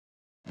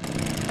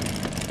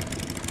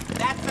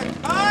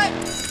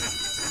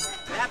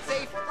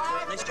Pepsi.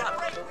 Nice job.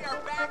 Break. We are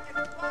back in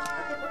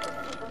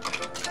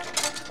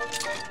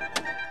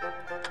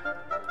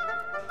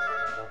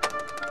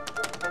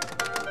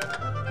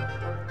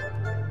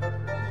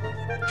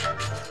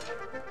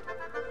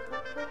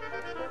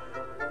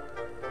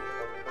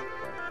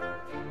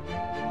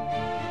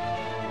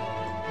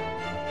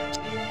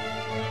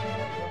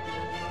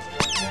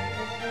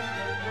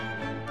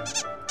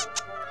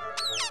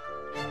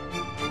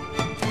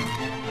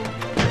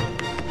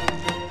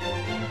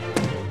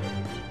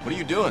What are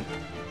you doing?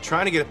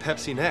 Trying to get a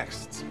Pepsi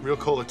Next. It's real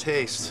cola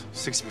taste,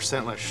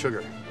 60% less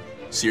sugar.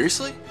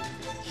 Seriously?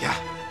 Yeah.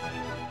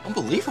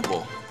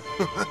 Unbelievable.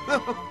 Did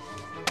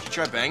you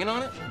try banging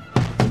on it?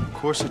 Of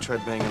course I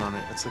tried banging on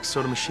it. It's like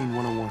Soda Machine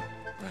 101.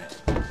 Right.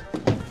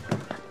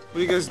 What are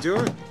you guys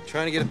doing?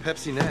 Trying to get a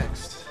Pepsi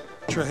Next.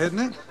 Try hitting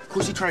it? Of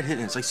course you tried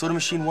hitting it. It's like Soda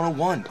Machine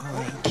 101.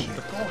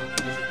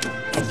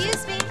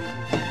 Excuse me.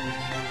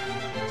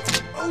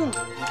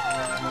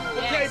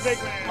 Okay,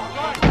 big man.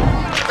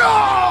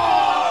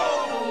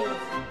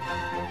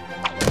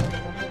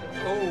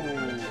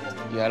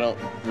 Yeah, I don't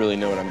really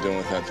know what I'm doing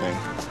with that thing.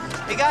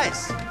 Hey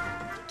guys,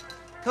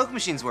 Coke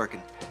machine's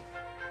working.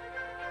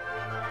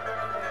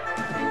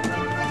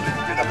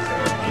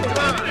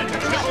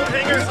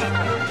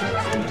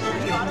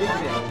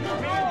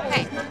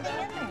 Hey.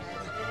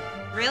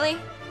 Really?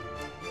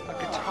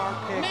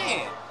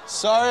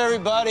 Sorry,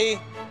 everybody.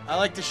 I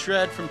like to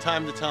shred from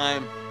time to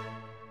time.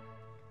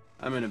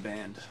 I'm in a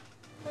band.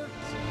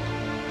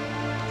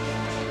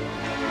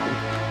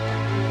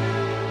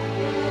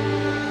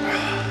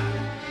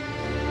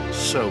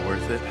 So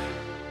worth it.